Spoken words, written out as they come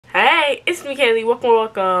Hi, it's me, Kaylee.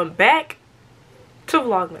 Welcome back to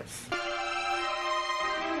Vlogmas.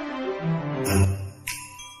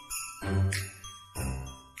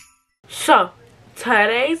 So,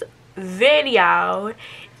 today's video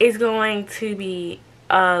is going to be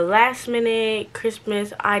last minute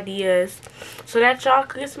Christmas ideas so that y'all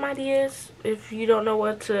can get some ideas. If you don't know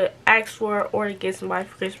what to ask for or to get somebody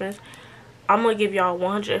for Christmas, I'm going to give y'all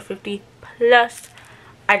 150 plus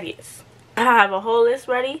ideas. I have a whole list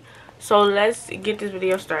ready, so let's get this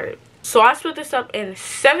video started. So I split this up in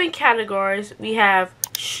 7 categories. We have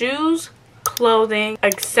shoes, clothing,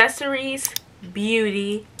 accessories,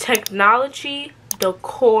 beauty, technology,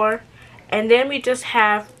 decor, and then we just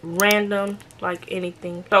have random, like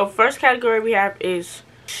anything. So first category we have is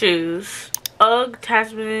shoes, UGG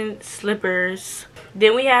Tasman slippers.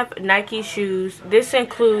 Then we have Nike shoes. This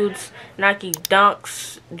includes Nike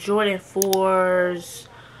Dunks, Jordan 4s,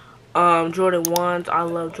 Jordan 1s. I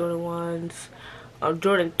love Jordan 1s.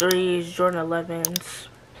 Jordan 3s, Jordan 11s,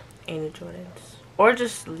 any Jordans, or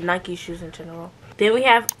just Nike shoes in general. Then we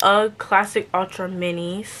have UGG Classic Ultra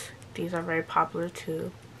Minis. These are very popular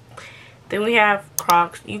too. Then we have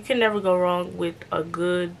Crocs. You can never go wrong with a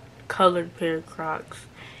good colored pair of Crocs.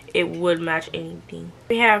 It would match anything.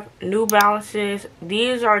 We have New Balances.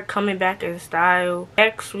 These are coming back in style.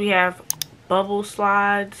 Next we have bubble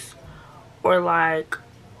slides, or like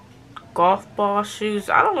golf ball shoes.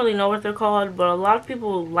 I don't really know what they're called, but a lot of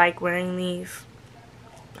people like wearing these.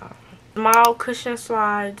 Small cushion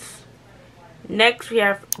slides. Next we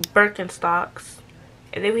have Birkenstocks,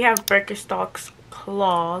 and then we have Birkenstocks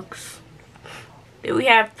clogs. Then we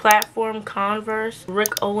have platform Converse,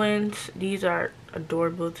 Rick Owens. These are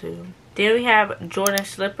adorable too. Then we have Jordan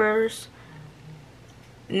slippers.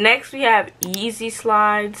 Next we have Yeezy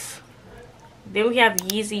slides. Then we have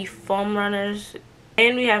Yeezy foam runners.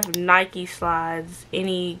 And we have Nike slides,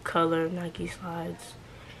 any color Nike slides.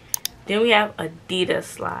 Then we have Adidas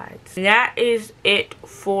slides. And that is it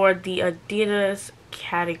for the Adidas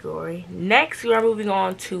category. Next we are moving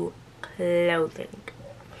on to clothing.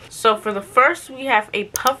 So for the first we have a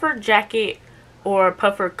puffer jacket or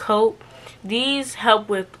puffer coat. These help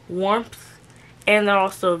with warmth and they're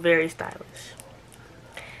also very stylish.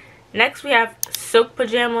 Next we have silk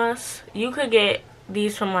pajamas. You could get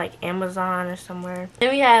these from like Amazon or somewhere.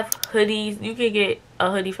 Then we have hoodies. You can get a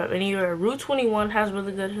hoodie from anywhere. Route 21 has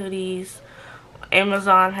really good hoodies.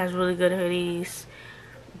 Amazon has really good hoodies.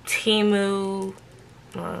 Temu,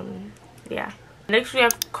 yeah. Next we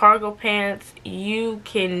have cargo pants. You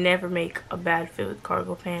can never make a bad fit with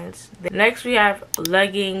cargo pants. Next we have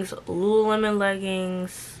leggings, Lululemon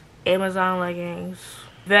leggings, Amazon leggings,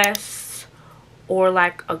 vests, or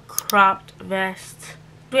like a cropped vest.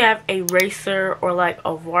 We have a racer or like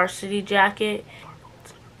a varsity jacket.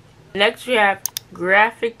 Next we have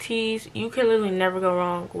graphic tees. You can literally never go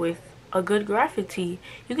wrong with a good graphic tee.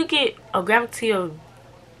 You could get a graphic tee of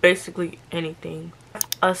basically anything.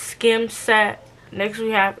 A skim set. Next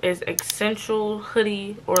we have is essential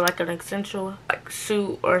hoodie or like an essential like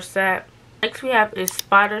suit or set. Next we have is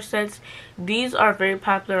spider sets. These are very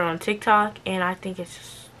popular on TikTok, and I think it's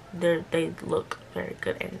just they look very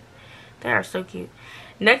good and they are so cute.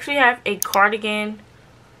 Next we have a cardigan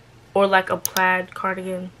or like a plaid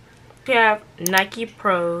cardigan. We have Nike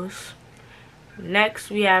Pros.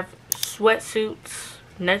 Next we have sweatsuits.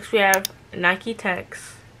 Next we have Nike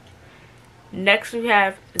Techs. Next we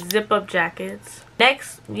have zip up jackets.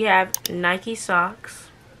 Next we have Nike socks.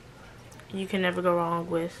 You can never go wrong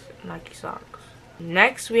with Nike socks.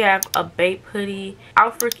 Next we have a Bape hoodie.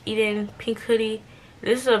 Alfred Eden pink hoodie.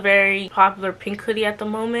 This is a very popular pink hoodie at the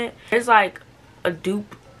moment. There's like a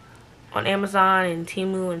dupe on Amazon and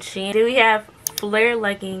Temu and Shein. Then we have flare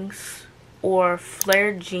leggings or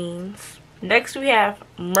flare jeans. Next we have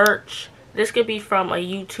merch. This could be from a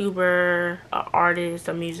YouTuber, an artist,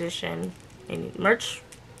 a musician. Any merch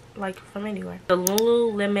like from anywhere. The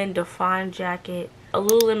Lululemon Define jacket, a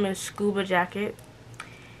Lululemon scuba jacket,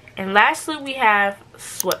 and lastly we have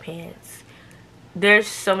sweatpants. There's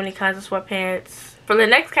so many kinds of sweatpants. For the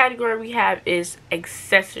next category we have is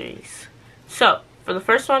accessories. So for the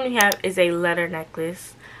first one we have is a letter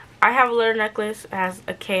necklace. I have a letter necklace. It has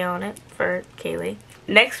a K on it for Kaylee.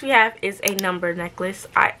 Next we have is a number necklace.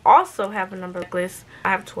 I also have a number necklace. I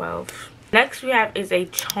have 12. Next we have is a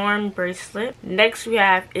charm bracelet. Next we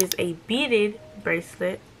have is a beaded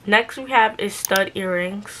bracelet. Next we have is stud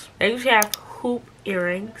earrings. Next we have hoop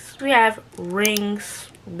earrings. We have rings.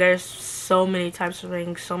 There's so many types of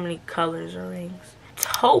rings, so many colors of rings.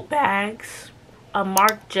 Tote bags. A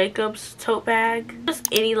Marc Jacobs tote bag. Just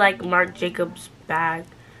any like Marc Jacobs bag.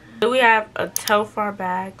 Then we have a Telfar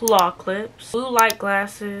bag, claw clips, blue light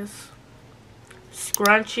glasses,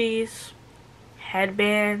 scrunchies,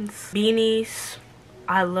 headbands, beanies.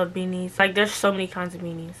 I love beanies. Like, there's so many kinds of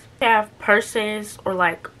beanies. We have purses or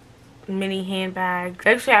like mini handbags.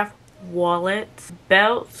 Next we have wallets,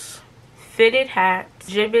 belts, fitted hats,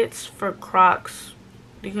 gibbets for Crocs.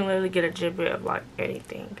 You can literally get a gibbet of like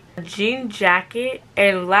anything. A jean jacket.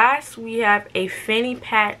 And last we have a fanny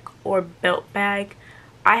pack or belt bag.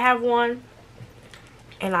 I have one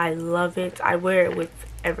and I love it. I wear it with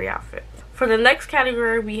every outfit. For the next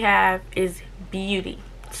category we have is beauty.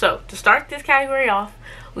 So to start this category off,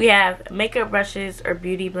 we have makeup brushes or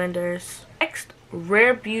beauty blenders. Next,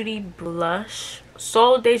 Rare Beauty blush,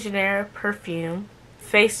 Sol de Janeiro perfume,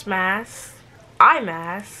 face masks, eye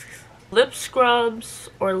masks, lip scrubs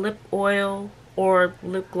or lip oil or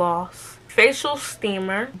lip gloss, facial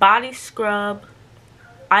steamer, body scrub,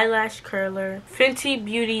 eyelash curler, Fenty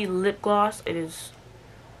Beauty lip gloss. It is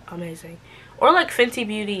amazing. Or like Fenty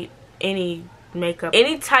Beauty any makeup,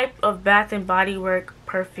 any type of Bath and Body Works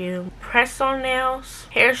perfume, press on nails,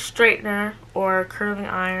 hair straightener or curling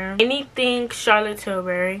iron, anything Charlotte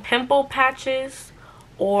Tilbury, pimple patches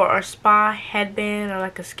or a spa headband or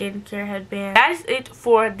like a skincare headband. That is it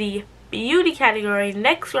for the beauty category.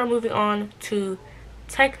 Next we're moving on to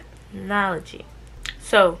technology.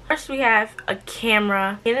 So first we have a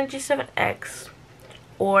camera, Canon G7X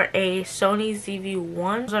or a Sony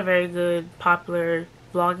ZV-1. Those are very good, popular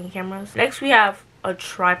vlogging cameras. Next we have a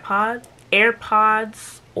tripod,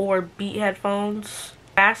 AirPods or Beat headphones,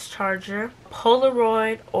 fast charger,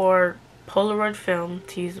 Polaroid or Polaroid film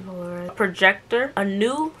to use the Polaroid, projector, a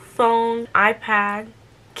new phone, iPad,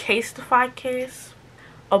 Casetify case,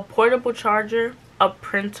 a portable charger, a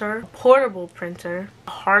printer, a portable printer,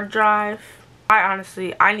 a hard drive.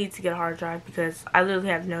 I need to get a hard drive because I literally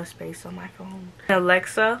have no space on my phone. An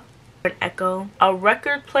Alexa, an Echo, a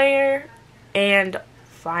record player, and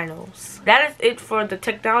finals. That is it for the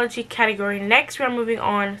technology category. Next we are moving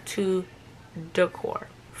on to decor.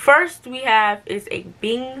 First we have is a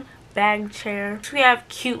bean bag chair. Next we have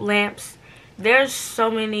cute lamps. There's so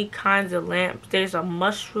many kinds of lamps. There's a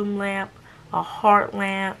mushroom lamp, a heart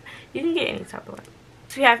lamp. You can get any type of lamp.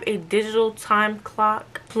 So we have a digital time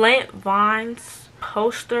clock, plant vines,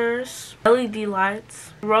 posters, LED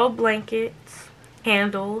lights, throw blankets,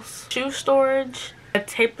 candles, shoe storage, a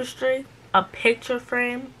tapestry, a picture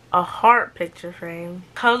frame, a heart picture frame,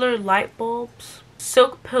 colored light bulbs,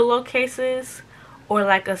 silk pillowcases, or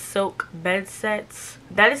like a silk bed sets.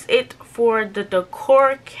 That is it for the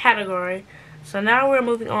decor category. So now we're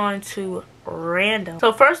moving on to random.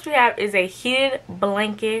 So first we have is a heated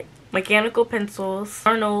blanket, mechanical pencils,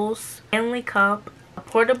 journals, Stanley cup, a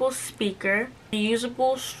portable speaker,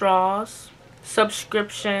 reusable straws,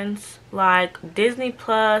 subscriptions like Disney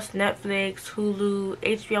Plus, Netflix, Hulu,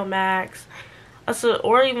 HBO Max,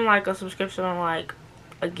 or even like a subscription on like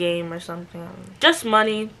a game or something. Just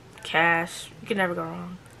money, cash, you can never go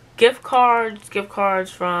wrong. Gift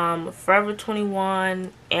cards from Forever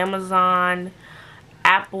 21, Amazon,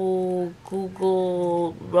 Apple,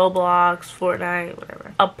 Google, Roblox, Fortnite,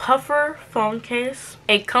 whatever. A puffer phone case,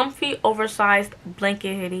 a comfy oversized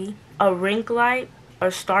blanket hoodie, a ring light, a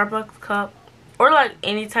Starbucks cup, or like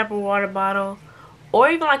any type of water bottle, or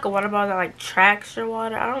even like a water bottle that like tracks your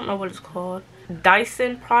water. I don't know what it's called.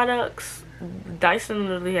 Dyson products. Dyson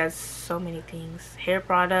literally has so many things. Hair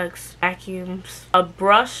products, vacuums, a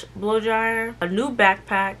brush blow dryer, a new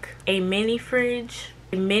backpack, a mini fridge,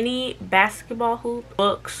 a mini basketball hoop,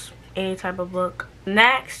 books, any type of book.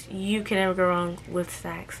 Snacks, you can never go wrong with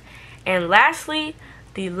snacks. And lastly,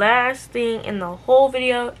 the last thing in the whole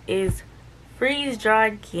video is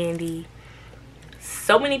freeze-dried candy.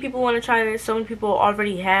 So many people want to try this. So many people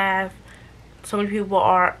already have. So many people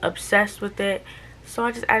are obsessed with it. So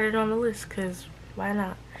I just added it on the list because why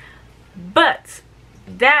not? But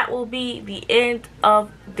that will be the end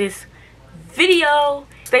of this video.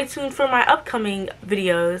 Stay tuned for my upcoming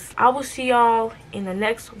videos. I will see y'all in the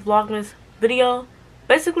next vlogmas video.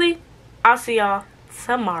 Basically, I'll see y'all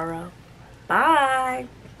tomorrow. Bye.